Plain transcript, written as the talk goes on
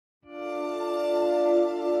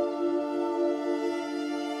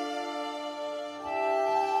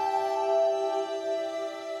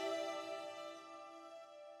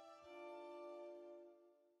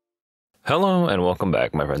Hello and welcome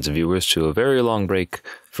back, my friends and viewers, to a very long break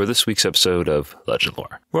for this week's episode of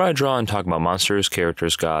Legendlore, where I draw and talk about monsters,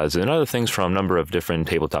 characters, gods, and other things from a number of different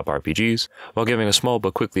tabletop RPGs, while giving a small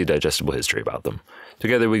but quickly digestible history about them.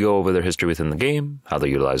 Together we go over their history within the game, how they're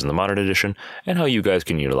utilized in the modern edition, and how you guys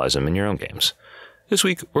can utilize them in your own games. This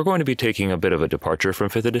week, we're going to be taking a bit of a departure from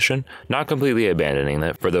 5th edition, not completely abandoning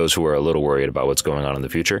that for those who are a little worried about what's going on in the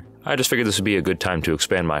future. I just figured this would be a good time to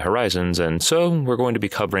expand my horizons, and so we're going to be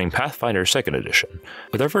covering Pathfinder 2nd edition,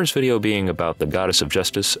 with our first video being about the Goddess of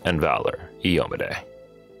Justice and Valor, Iomedae.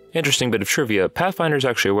 Interesting bit of trivia, Pathfinder is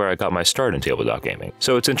actually where I got my start in tabletop gaming,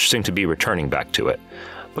 so it's interesting to be returning back to it.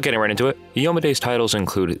 But getting right into it, Iomedae's titles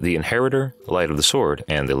include the Inheritor, the Light of the Sword,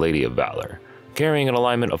 and the Lady of Valor, carrying an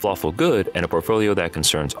alignment of lawful good and a portfolio that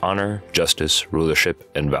concerns honor, justice, rulership,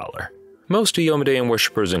 and valor. Most Iomedean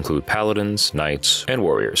worshippers include paladins, knights, and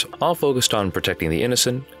warriors, all focused on protecting the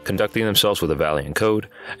innocent, conducting themselves with a valiant code,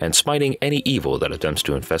 and smiting any evil that attempts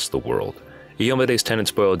to infest the world. Iomedae's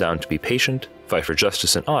tenets boil down to be patient, fight for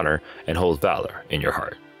justice and honor, and hold valor in your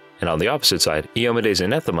heart. And on the opposite side, Iomedae's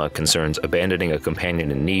anathema concerns abandoning a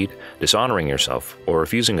companion in need, dishonoring yourself, or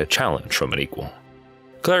refusing a challenge from an equal.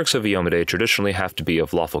 Clerics of Iomedae traditionally have to be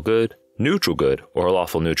of lawful good, or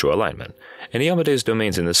lawful neutral alignment, and Iomedae's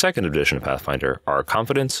domains in the 2nd edition of Pathfinder are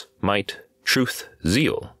confidence, might, truth,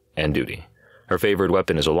 zeal, and duty. Her favored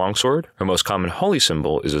weapon is a longsword, her most common holy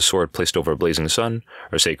symbol is a sword placed over a blazing sun,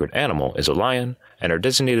 her sacred animal is a lion, and her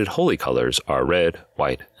designated holy colors are red,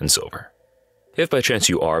 white, and silver. If by chance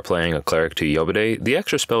you are playing a cleric to Iomedae, the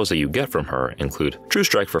extra spells that you get from her include True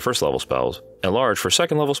Strike for 1st level spells, Enlarge for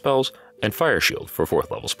 2nd level spells, and Fire Shield for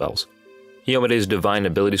 4th level spells. Iomedae's divine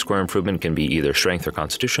ability score improvement can be either strength or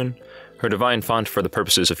constitution, her divine font for the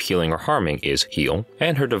purposes of healing or harming is heal,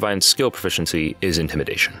 and her divine skill proficiency is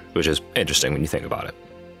intimidation, which is interesting when you think about it.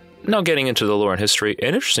 Now getting into the lore and history,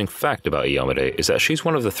 an interesting fact about Iomedae is that she's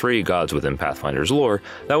one of the 3 gods within Pathfinder's lore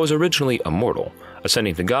that was originally immortal,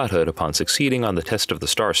 ascending to godhood upon succeeding on the test of the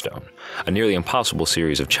Starstone, a nearly impossible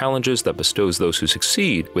series of challenges that bestows those who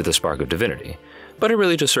succeed with a spark of divinity. But it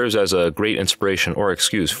really just serves as a great inspiration or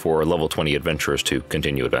excuse for level 20 adventurers to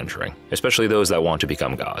continue adventuring, especially those that want to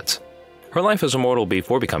become gods. Her life as immortal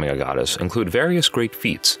before becoming a goddess include various great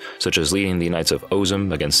feats, such as leading the Knights of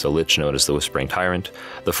Ozem against a lich known as the Whispering Tyrant,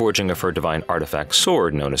 the forging of her divine artifact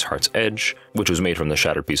sword known as Heart's Edge, which was made from the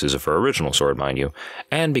shattered pieces of her original sword, mind you,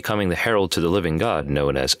 and becoming the herald to the living god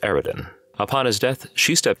known as Eridan. Upon his death,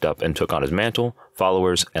 she stepped up and took on his mantle,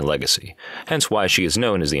 followers, and legacy, hence why she is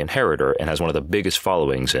known as the Inheritor and has one of the biggest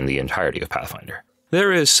followings in the entirety of Pathfinder.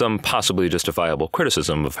 There is some possibly justifiable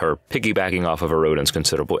criticism of her piggybacking off of Eridan's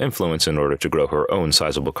considerable influence in order to grow her own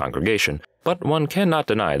sizable congregation, but one cannot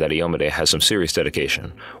deny that Iomedae has some serious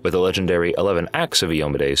dedication, with the legendary 11 Acts of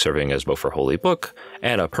Iomedae serving as both her holy book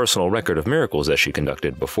and a personal record of miracles that she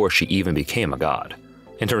conducted before she even became a god.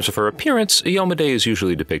 In terms of her appearance, Iomedae is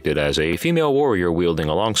usually depicted as a female warrior wielding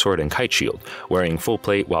a longsword and kite shield, wearing full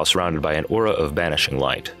plate while surrounded by an aura of banishing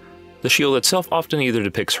light. The shield itself often either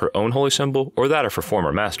depicts her own holy symbol or that of her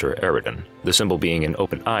former master, Eridan, the symbol being an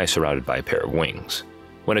open eye surrounded by a pair of wings.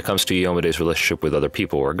 When it comes to Iomedae's relationship with other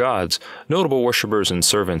people or gods, notable worshippers and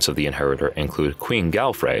servants of the Inheritor include Queen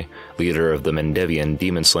Galfrey, leader of the Mendevian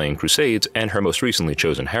demon-slaying crusades and her most recently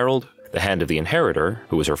chosen herald, the Hand of the Inheritor,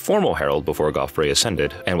 who was her formal herald before Galfrey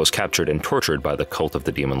ascended and was captured and tortured by the cult of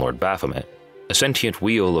the demon lord Baphomet, a sentient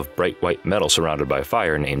wheel of bright white metal surrounded by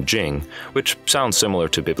fire named Jing, which sounds similar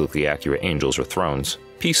to biblically accurate angels or thrones.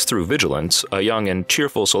 Peace through Vigilance, a young and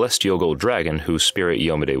cheerful celestial gold dragon whose spirit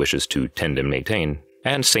Iomedae wishes to tend and maintain,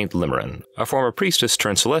 and Saint Limerin, a former priestess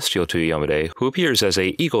turned celestial to Iomedae who appears as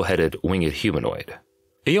a eagle-headed winged humanoid.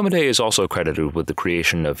 Iomedae is also credited with the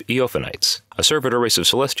creation of Eophanites, a servitor race of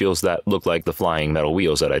celestials that look like the flying metal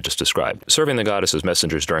wheels that I just described, serving the goddess as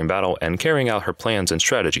messengers during battle and carrying out her plans and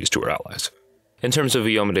strategies to her allies. In terms of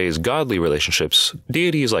Iomedae's godly relationships,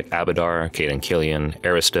 deities like Abadar, Caden Killian,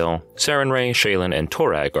 Aristel, Sarenrae, Shaylin, and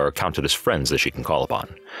Torag are counted as friends that she can call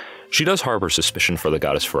upon. She does harbor suspicion for the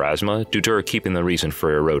goddess Pharasma due to her keeping the reason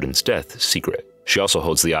for Eridan's death secret. She also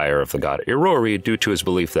holds the ire of the god Irori due to his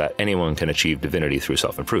belief that anyone can achieve divinity through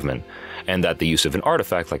self-improvement, and that the use of an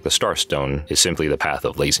artifact like the Starstone is simply the path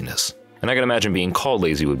of laziness. And I can imagine being called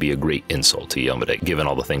lazy would be a great insult to Iomedae given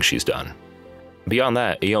all the things she's done. Beyond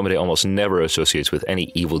that, Iomedae almost never associates with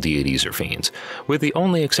any evil deities or fiends, with the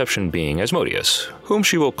only exception being Asmodeus, whom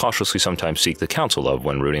she will cautiously sometimes seek the counsel of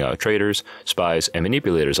when rooting out traitors, spies, and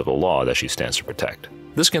manipulators of the law that she stands to protect.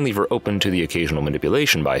 This can leave her open to the occasional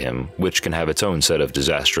manipulation by him, which can have its own set of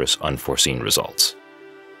disastrous, unforeseen results.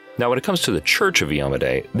 Now when it comes to the Church of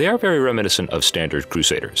Iomedae, they are very reminiscent of standard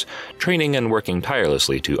crusaders, training and working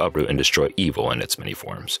tirelessly to uproot and destroy evil in its many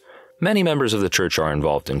forms. Many members of the Church are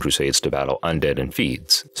involved in crusades to battle undead and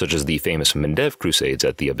fiends, such as the famous Mendev crusades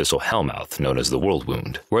at the Abyssal Hellmouth known as the World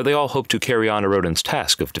Wound, where they all hope to carry on Erodin's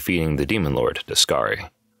task of defeating the demon lord Deskari.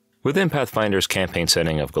 Within Pathfinder's campaign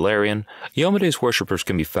setting of Golarion, Iomedae's worshippers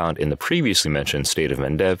can be found in the previously mentioned state of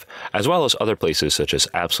Mendev, as well as other places such as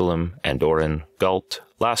Absalom, Andoran, Galt,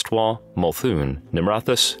 Lastwall, Multhun,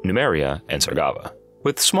 Nimrathus, Numeria, and Sargava,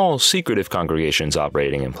 with small secretive congregations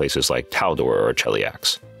operating in places like Taldor or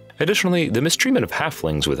Cheliax. Additionally, the mistreatment of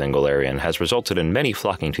halflings within Golarion has resulted in many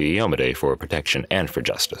flocking to Iomedae for protection and for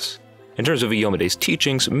justice. In terms of Iomedae's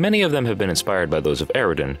teachings, many of them have been inspired by those of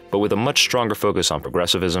Eredin, but with a much stronger focus on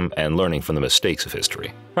progressivism and learning from the mistakes of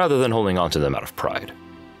history, rather than holding on to them out of pride.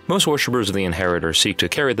 Most worshippers of the Inheritor seek to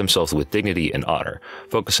carry themselves with dignity and honor,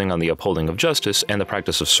 focusing on the upholding of justice and the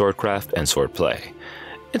practice of swordcraft and swordplay.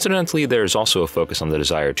 Incidentally, there is also a focus on the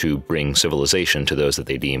desire to bring civilization to those that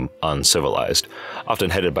they deem uncivilized, often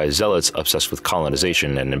headed by zealots obsessed with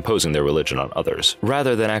colonization and imposing their religion on others,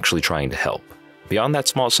 rather than actually trying to help. Beyond that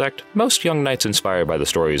small sect, most young knights inspired by the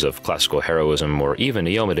stories of classical heroism or even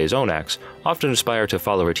Iomedae's own acts often aspire to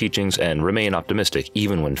follow her teachings and remain optimistic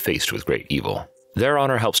even when faced with great evil. Their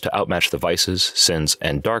honor helps to outmatch the vices, sins,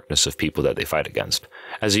 and darkness of people that they fight against,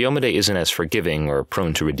 as Iomedae isn't as forgiving or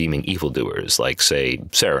prone to redeeming evildoers like, say,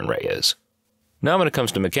 Sarenrae is. Now when it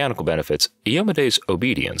comes to mechanical benefits, Iomedae's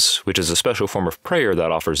obedience, which is a special form of prayer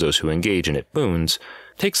that offers those who engage in it boons,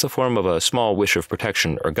 takes the form of a small wish of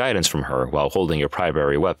protection or guidance from her while holding your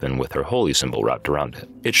primary weapon with her holy symbol wrapped around it.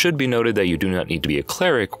 It should be noted that you do not need to be a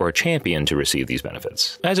cleric or a champion to receive these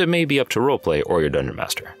benefits, as it may be up to roleplay or your dungeon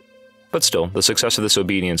master. But still, the success of this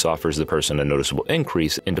obedience offers the person a noticeable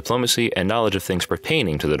increase in diplomacy and knowledge of things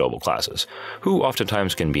pertaining to the noble classes, who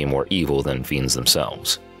oftentimes can be more evil than fiends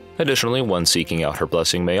themselves. Additionally, one seeking out her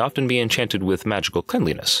blessing may often be enchanted with magical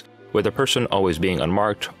cleanliness, with the person always being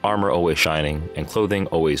unmarked, armor always shining, and clothing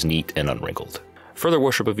always neat and unwrinkled. Further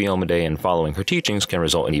worship of Iomedae and following her teachings can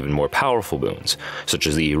result in even more powerful boons, such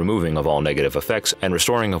as the removing of all negative effects and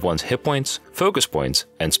restoring of one's hit points, focus points,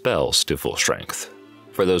 and spells to full strength.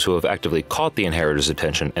 For those who have actively caught the Inheritor's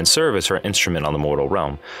attention and serve as her instrument on the mortal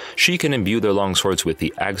realm, she can imbue their longswords with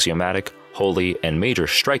the axiomatic, holy, and major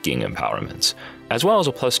striking empowerments, as well as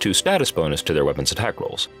a +2 status bonus to their weapons attack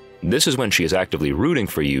rolls. This is when she is actively rooting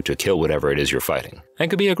for you to kill whatever it is you're fighting, and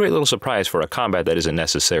could be a great little surprise for a combat that isn't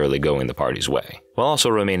necessarily going the party's way, while also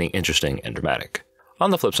remaining interesting and dramatic.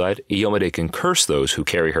 On the flip side, Iomedae can curse those who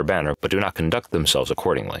carry her banner but do not conduct themselves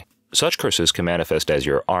accordingly. Such curses can manifest as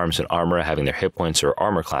your arms and armor having their hit points or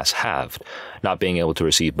armor class halved, not being able to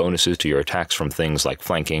receive bonuses to your attacks from things like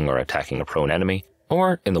flanking or attacking a prone enemy,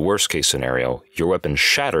 or, in the worst case scenario, your weapon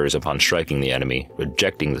shatters upon striking the enemy,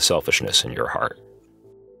 rejecting the selfishness in your heart.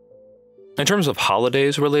 In terms of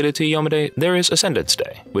holidays related to Iomedae, there is Ascendance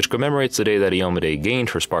Day, which commemorates the day that Iomedae gained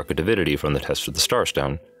her spark of divinity from the test of the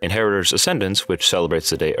Starstone, Inheritor's Ascendance, which celebrates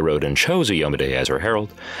the day Erodin chose Iomedae as her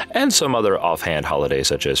herald, and some other offhand holidays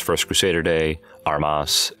such as First Crusader Day,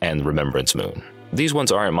 Armas, and Remembrance Moon. These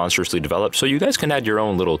ones aren't monstrously developed, so you guys can add your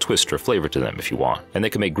own little twist or flavor to them if you want, and they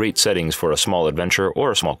can make great settings for a small adventure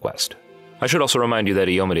or a small quest. I should also remind you that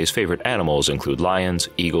Iomedae's favorite animals include lions,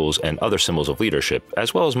 eagles, and other symbols of leadership,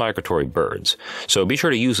 as well as migratory birds, so be sure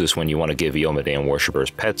to use this when you want to give Iomedean worshippers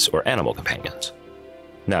pets or animal companions.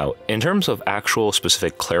 Now, in terms of actual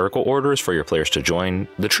specific clerical orders for your players to join,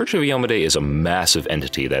 the Church of Iomedae is a massive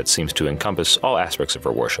entity that seems to encompass all aspects of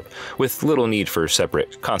her worship, with little need for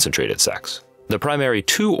separate, concentrated sects. The primary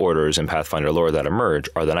two orders in Pathfinder lore that emerge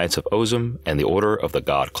are the Knights of Ozem and the Order of the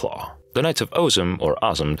Godclaw. The Knights of Ozem, or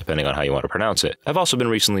Ozem depending on how you want to pronounce it, have also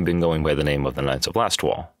recently been going by the name of the Knights of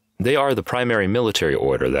Lastwall. They are the primary military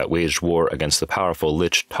order that waged war against the powerful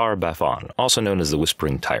Lich Tar-Baphon, also known as the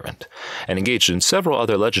Whispering Tyrant, and engaged in several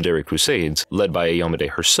other legendary crusades led by Iomedae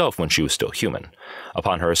herself when she was still human.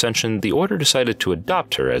 Upon her ascension, the order decided to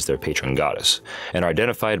adopt her as their patron goddess, and are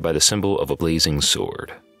identified by the symbol of a blazing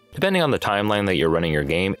sword. Depending on the timeline that you're running your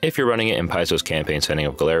game, if you're running it in Paizo's campaign setting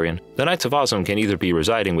of Golarion, the Knights of Ozem can either be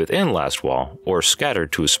residing within Lastwall, or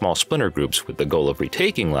scattered to small splinter groups with the goal of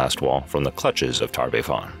retaking Lastwall from the clutches of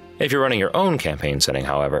Tar-Baphon. If you're running your own campaign setting,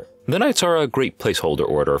 however, the Knights are a great placeholder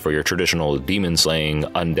order for your traditional demon-slaying,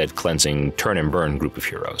 undead-cleansing, turn-and-burn group of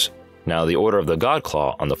heroes. Now, the Order of the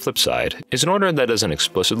Godclaw, on the flip side, is an order that doesn't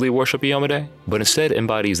explicitly worship Iomedae, but instead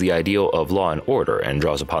embodies the ideal of law and order and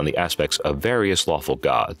draws upon the aspects of various lawful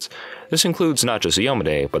gods. This includes not just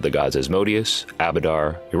Iomedae, but the gods Asmodeus,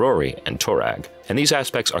 Abadar, Irori, and Torag, and these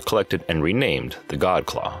aspects are collected and renamed the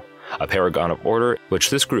Godclaw. a paragon of order which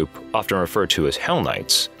this group, often referred to as Hell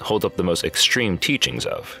Knights, hold up the most extreme teachings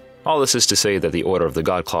of. All this is to say that the Order of the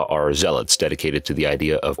Godclaw are zealots dedicated to the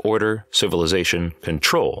idea of order, civilization,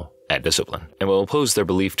 control, and discipline, and will oppose their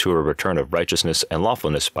belief to a return of righteousness and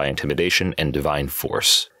lawfulness by intimidation and divine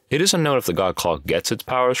force. It is unknown if the Godclaw gets its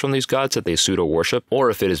powers from these gods that they pseudo-worship, or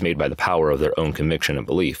if it is made by the power of their own conviction and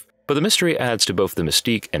belief, but the mystery adds to both the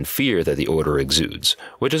mystique and fear that the Order exudes,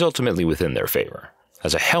 which is ultimately within their favor.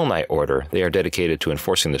 As a Hell Knight order, they are dedicated to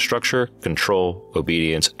enforcing the structure, control,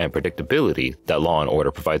 obedience, and predictability that law and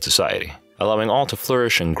order provide society, allowing all to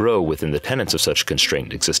flourish and grow within the tenets of such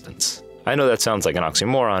constrained existence. I know that sounds like an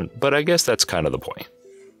oxymoron, but I guess that's kind of the point.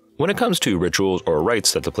 When it comes to rituals or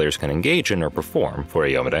rites that the players can engage in or perform for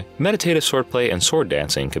Iomedae, meditative swordplay and sword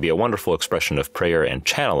dancing can be a wonderful expression of prayer and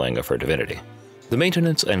channeling of her divinity. The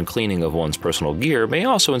maintenance and cleaning of one's personal gear may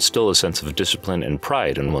also instill a sense of discipline and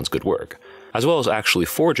pride in one's good work, as well as actually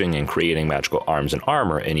forging and creating magical arms and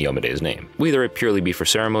armor in Iomedea's name, whether it purely be for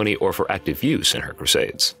ceremony or for active use in her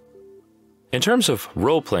crusades. In terms of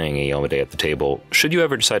role-playing Iomedae at the table, should you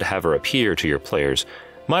ever decide to have her appear to your players,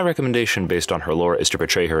 my recommendation based on her lore is to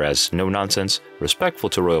portray her as no-nonsense, respectful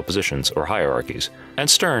to royal positions or hierarchies, and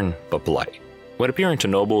stern but polite. When appearing to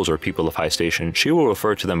nobles or people of high station, she will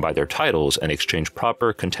refer to them by their titles and exchange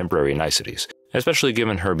proper contemporary niceties, especially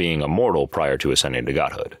given her being a mortal prior to ascending to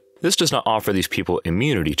godhood. This does not offer these people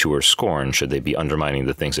immunity to her scorn should they be undermining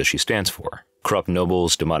the things that she stands for. Corrupt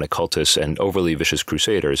nobles, demonic cultists, and overly vicious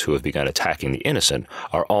crusaders who have begun attacking the innocent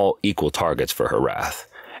are all equal targets for her wrath.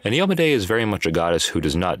 And Iomedae is very much a goddess who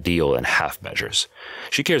does not deal in half measures.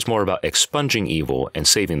 She cares more about expunging evil and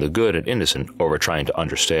saving the good and innocent over trying to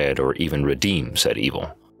understand or even redeem said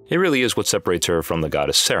evil. It really is what separates her from the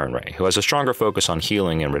goddess Sarenrae, who has a stronger focus on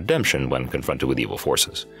healing and redemption when confronted with evil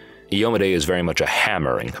forces. Iomedae is very much a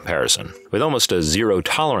hammer in comparison, with almost a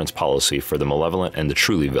zero-tolerance policy for the malevolent and the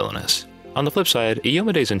truly villainous. On the flip side,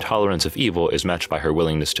 Iomedae's intolerance of evil is matched by her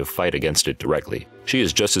willingness to fight against it directly. She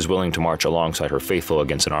is just as willing to march alongside her faithful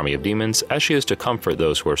against an army of demons as she is to comfort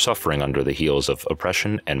those who are suffering under the heels of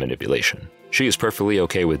oppression and manipulation. She is perfectly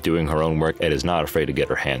okay with doing her own work and is not afraid to get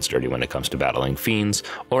her hands dirty when it comes to battling fiends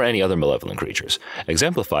or any other malevolent creatures,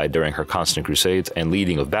 exemplified during her constant crusades and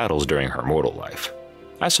leading of battles during her mortal life.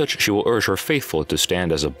 As such, she will urge her faithful to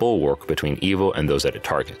stand as a bulwark between evil and those that it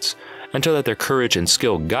targets, until that their courage and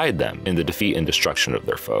skill guide them in the defeat and destruction of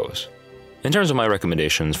their foes. In terms of my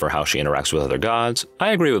recommendations for how she interacts with other gods,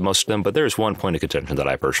 I agree with most of them, but there is one point of contention that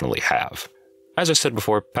I personally have. As I said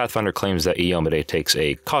before, Pathfinder claims that Iomedae takes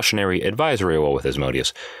a cautionary advisory role with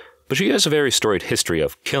Asmodeus, but she has a very storied history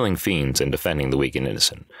of killing fiends and defending the weak and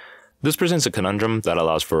innocent. This presents a conundrum that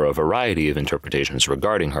allows for a variety of interpretations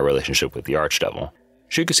regarding her relationship with the Archdevil.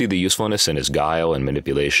 She could see the usefulness in his guile and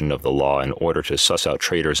manipulation of the law in order to suss out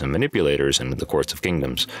traitors and manipulators in the courts of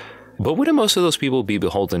kingdoms. But wouldn't most of those people be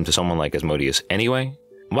beholden to someone like Asmodeus anyway?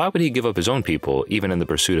 Why would he give up his own people, even in the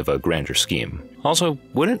pursuit of a grander scheme? Also,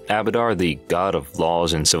 wouldn't Abadar, the god of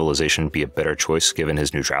laws and civilization, be a better choice given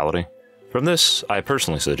his neutrality? From this, I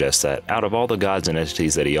personally suggest that out of all the gods and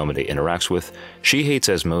entities that Iomedae interacts with, she hates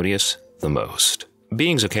Asmodeus the most.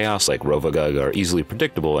 Beings of chaos like Rovagug are easily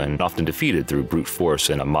predictable and often defeated through brute force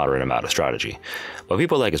and a moderate amount of strategy. But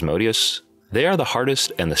people like Asmodeus, they are the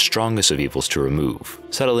hardest and the strongest of evils to remove,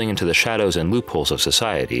 settling into the shadows and loopholes of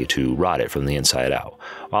society to rot it from the inside out,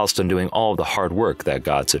 whilst undoing all of the hard work that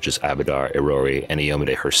gods such as Abadar, Irori, and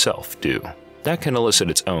Iomedae herself do. That can elicit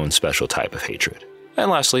its own special type of hatred. And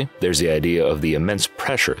lastly, there's the idea of the immense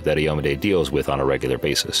pressure that Iomedae deals with on a regular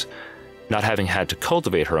basis, not having had to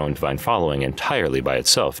cultivate her own divine following entirely by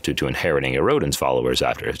itself due to inheriting Erodin's followers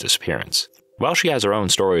after his disappearance. While she has her own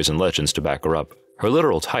stories and legends to back her up, her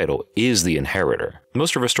literal title is the Inheritor.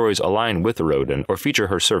 Most of her stories align with Erodin or feature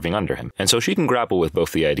her serving under him, and so she can grapple with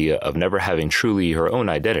both the idea of never having truly her own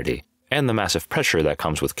identity and the massive pressure that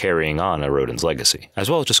comes with carrying on Erodin's legacy, as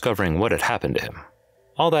well as discovering what had happened to him.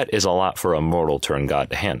 All that is a lot for a mortal turned god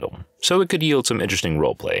to handle, so it could yield some interesting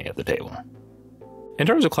role-playing at the table. In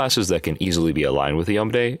terms of classes that can easily be aligned with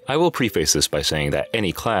Iomedae, I will preface this by saying that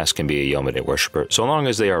any class can be a Iomedae worshipper so long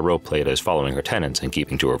as they are role-played as following her tenets and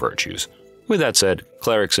keeping to her virtues. With that said,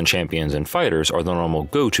 clerics and champions and fighters are the normal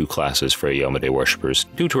go-to classes for Iomedae worshippers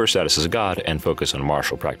due to her status as a god and focus on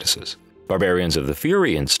martial practices. Barbarians of the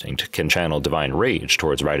Fury instinct can channel divine rage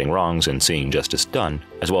towards righting wrongs and seeing justice done,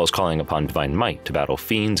 as well as calling upon divine might to battle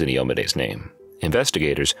fiends in Iomedae's name.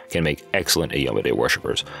 Investigators can make excellent Iomedae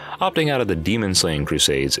worshippers, opting out of the demon-slaying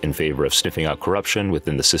crusades in favor of sniffing out corruption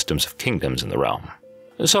within the systems of kingdoms in the realm.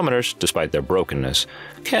 Summoners, despite their brokenness,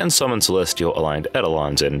 can summon celestial-aligned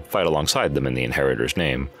eidolons and fight alongside them in the Inheritor's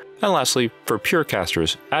name, And lastly, for pure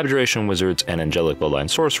casters, Abjuration Wizards and Angelic Bloodline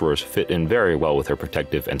Sorcerers fit in very well with their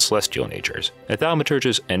protective and celestial natures. And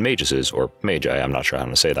Thaumaturges and Maguses, or Magi, I'm not sure how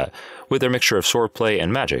to say that, with their mixture of swordplay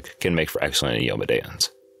and magic, can make for excellent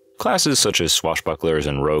Iomedeans. Classes such as Swashbucklers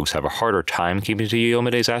and Rogues have a harder time keeping to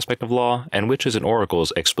Iomede's aspect of law, and Witches and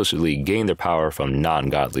Oracles explicitly gain their power from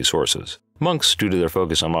non-godly sources. Monks, due to their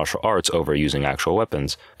focus on martial arts over using actual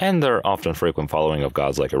weapons, and their often frequent following of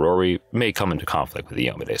gods like Aurori, may come into conflict with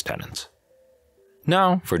Iomede's tenets.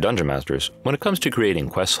 Now, for Dungeon Masters, when it comes to creating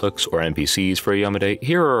quest hooks or NPCs for Iomede,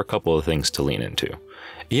 here are a couple of things to lean into.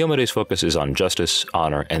 Iomede's focus is on justice,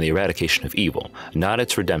 honor, and the eradication of evil, not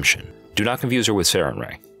its redemption. Do not confuse her with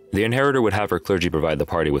Sarenrae. The Inheritor would have her clergy provide the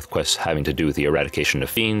party with quests having to do with the eradication of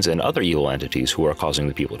fiends and other evil entities who are causing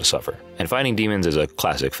the people to suffer. And fighting demons is a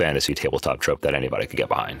classic fantasy tabletop trope that anybody could get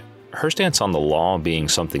behind. Her stance on the law being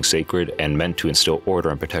something sacred and meant to instill order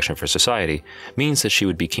and protection for society means that she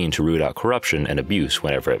would be keen to root out corruption and abuse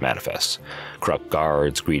whenever it manifests. Corrupt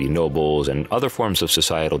guards, greedy nobles, and other forms of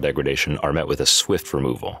societal degradation are met with a swift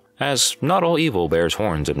removal, as not all evil bears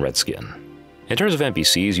horns and red skin. In terms of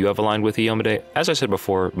NPCs you have aligned with Iomedae, as I said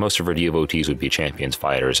before, most of her devotees would be champions,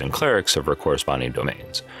 fighters, and clerics of her corresponding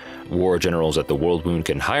domains. War generals at the World Wound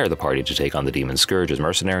can hire the party to take on the Demon Scourge as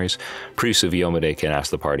mercenaries. Priests of Iomedae can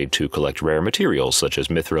ask the party to collect rare materials such as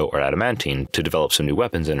mithril or adamantine to develop some new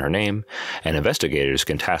weapons in her name, and investigators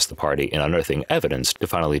can task the party in unearthing evidence to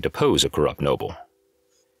finally depose a corrupt noble.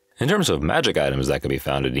 In terms of magic items that can be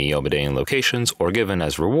found in Iomedean locations or given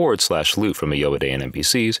as reward/loot from Iomedean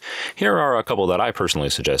NPCs, here are a couple that I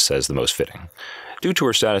personally suggest as the most fitting. Due to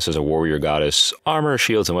her status as a warrior goddess, armor,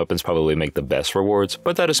 shields, and weapons probably make the best rewards,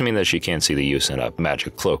 but that doesn't mean that she can't see the use in a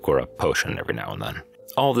magic cloak or a potion every now and then.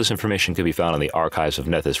 All of this information can be found on the Archives of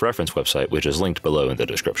Nethys reference website, which is linked below in the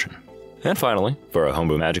description. And finally, for a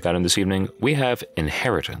homebrew magic item this evening, we have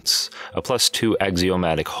Inheritance, a +2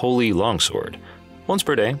 axiomatic holy longsword. Once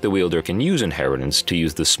per day, the wielder can use Inheritance to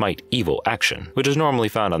use the Smite Evil action, which is normally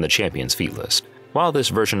found on the Champion's feat list. While this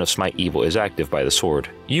version of Smite Evil is active by the sword,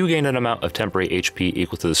 you gain an amount of temporary HP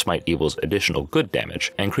equal to the Smite Evil's additional good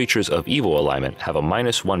damage, and creatures of evil alignment have a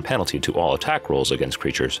 -1 penalty to all attack rolls against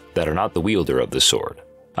creatures that are not the wielder of the sword.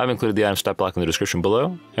 I've included the item stat block in the description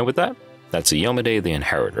below, and with that, that's Iomedae the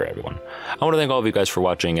Inheritor, everyone. I want to thank all of you guys for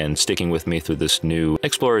watching and sticking with me through this new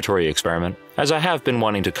exploratory experiment, as I have been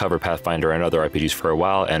wanting to cover Pathfinder and other RPGs for a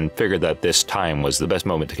while and figured that this time was the best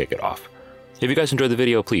moment to kick it off. If you guys enjoyed the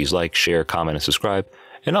video, please like, share, comment, and subscribe,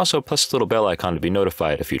 and also press the little bell icon to be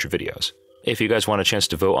notified of future videos. If you guys want a chance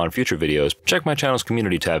to vote on future videos, check my channel's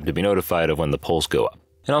community tab to be notified of when the polls go up.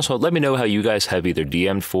 And also, let me know how you guys have either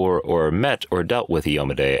DM'd for or met or dealt with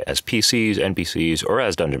Iomedae as PCs, NPCs, or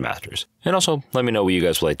as Dungeon Masters. And also, let me know what you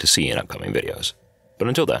guys would like to see in upcoming videos. But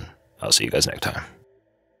until then, I'll see you guys next time.